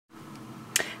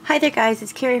Hi there guys,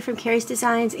 it's Kerry from Kerry's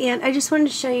Designs, and I just wanted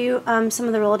to show you some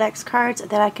of the Rolodex cards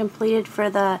that I completed for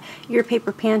the Your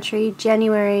Paper Pantry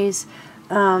January's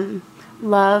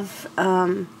Love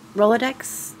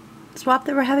Rolodex swap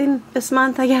that we're having this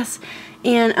month, I guess.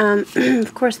 And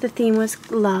of course the theme was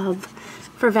love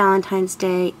for Valentine's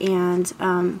Day, and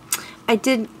I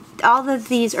did, all of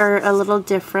these are a little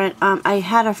different. I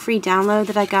had a free download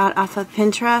that I got off of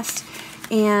Pinterest,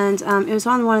 and it was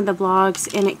on one of the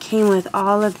blogs, and it came with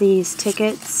all of these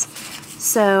tickets.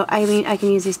 So I mean, I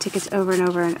can use these tickets over and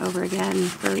over and over again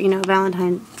for, you know,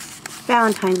 Valentine's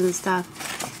and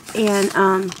stuff.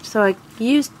 And so I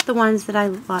used the ones that I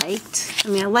liked. I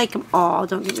mean, I like them all,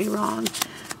 don't get me wrong.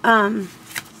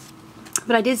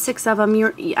 But I did 6 of them.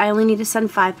 I only need to send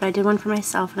 5, but I did one for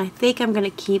myself, and I think I'm going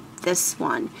to keep this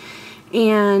one.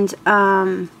 And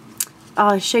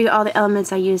I'll show you all the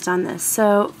elements I used on this.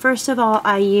 So first of all,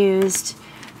 I used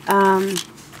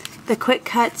the Quick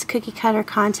Cuts Cookie Cutter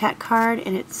Contact Card,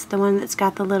 and it's the one that's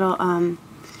got the little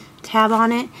tab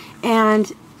on it.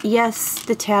 And yes,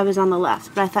 the tab is on the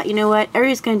left, but I thought, you know what,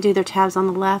 everybody's going to do their tabs on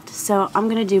the left, so I'm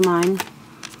going to do mine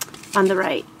on the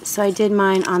right. So I did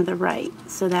mine on the right,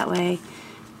 so that way,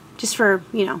 just for,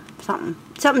 you know,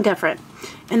 something different.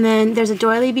 And then there's a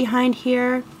doily behind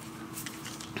here,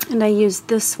 and I used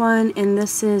this one, and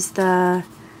this is the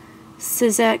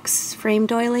Sizzix frame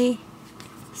doily.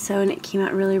 So, and it came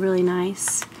out really, really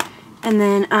nice. And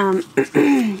then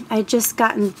I just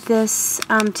gotten this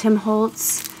Tim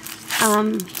Holtz,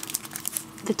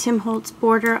 the Tim Holtz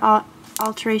border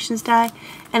alterations die,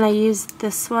 and I used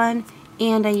this one,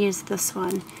 and I used this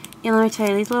one. And let me tell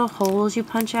you, these little holes you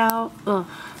punch out, ugh,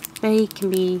 they can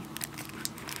be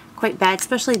quite bad,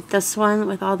 especially this one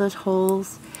with all those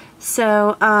holes.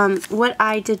 So what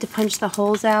I did to punch the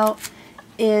holes out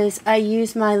is I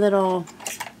used my little,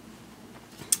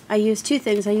 I used two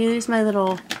things. I used my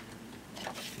little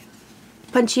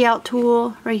punchy out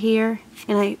tool right here,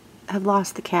 and I have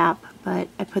lost the cap, but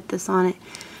I put this on it.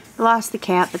 I lost the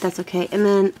cap, but that's okay. And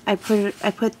then I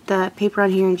put the paper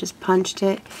on here and just punched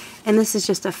it. And this is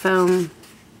just a foam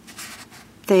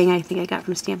thing I think I got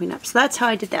from Stampin' Up. So that's how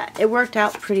I did that. It worked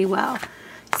out pretty well.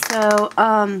 So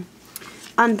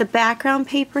on the background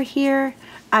paper here,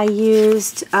 I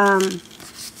used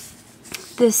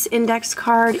this index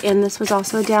card, and this was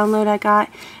also a download I got.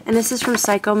 And this is from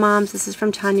Psycho Moms. This is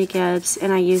from Tanya Gibbs,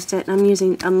 and I used it.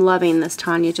 And I'm loving this,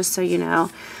 Tanya, just so you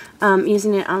know.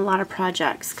 Using it on a lot of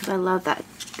projects because I love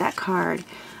that card.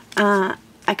 I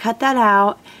cut that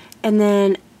out, and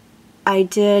then I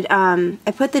did,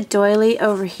 I put the doily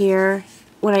over here.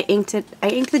 When I inked it, I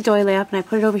inked the doily up, and I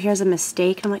put it over here as a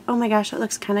mistake. I'm like, oh my gosh, that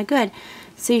looks kind of good.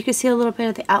 So you can see a little bit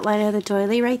of the outline of the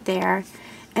doily right there.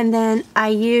 And then I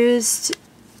used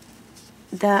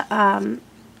the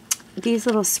these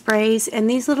little sprays, and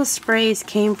these little sprays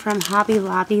came from Hobby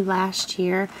Lobby last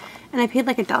year, and I paid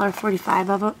like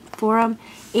 $1.45 for them.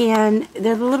 And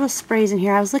they're the little sprays in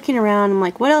here. I was looking around, I'm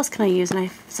like, what else can I use? And I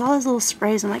saw those little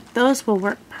sprays, and I'm like, those will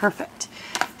work perfect.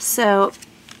 So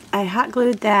I hot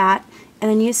glued that, and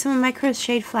then used some of my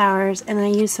crocheted flowers, and then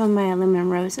I used some of my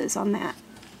aluminum roses on that.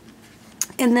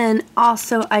 And then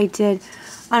also I did,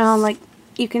 I don't know, like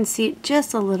you can see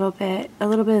just a little bit of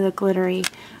the glittery.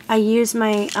 I used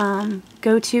my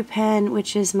go-to pen,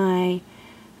 which is my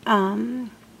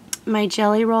my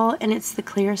Jelly Roll, and it's the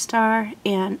Clear Star,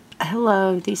 and I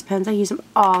love these pens. I use them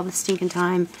all the stinking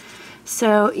time.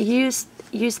 So use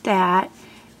that,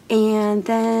 and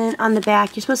then on the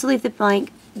back, you're supposed to leave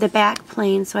the back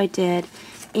plain, so I did,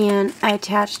 and I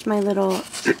attached my little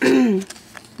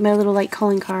my little like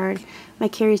calling card, my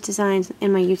Kerry's Designs,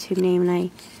 and my YouTube name, and I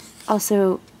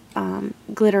also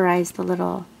glitterized the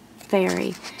little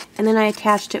fairy, and then I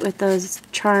attached it with those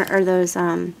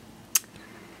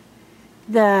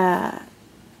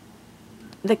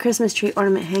the Christmas tree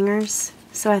ornament hangers.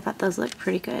 So I thought those looked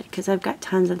pretty good because I've got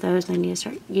tons of those and I need to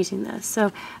start using those.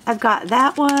 So I've got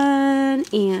that one,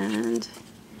 and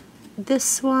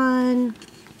this one,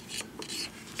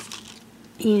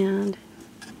 and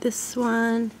this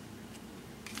one.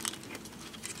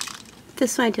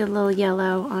 This one I did a little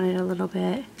yellow on it a little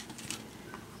bit.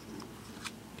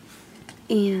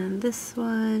 And this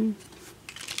one.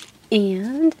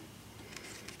 And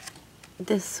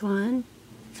this one.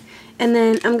 And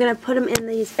then I'm going to put them in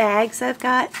these bags I've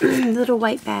got, little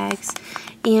white bags.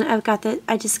 And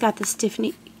I just got this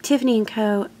Tiffany &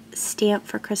 Co. stamp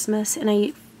for Christmas, and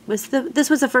I this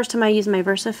was the first time I used my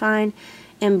VersaFine,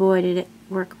 and boy did it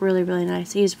work really, really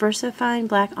nice. I used VersaFine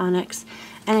Black Onyx,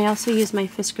 and I also used my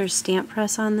Fisker's stamp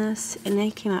press on this, and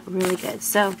they came out really good.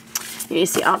 So you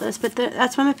see all those, but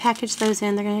that's why I'm going to package those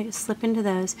in. They're going to slip into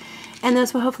those, and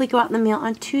those will hopefully go out in the mail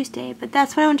on Tuesday. But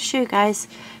that's what I want to show you guys.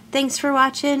 Thanks for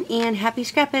watching, and happy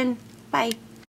scrapping. Bye.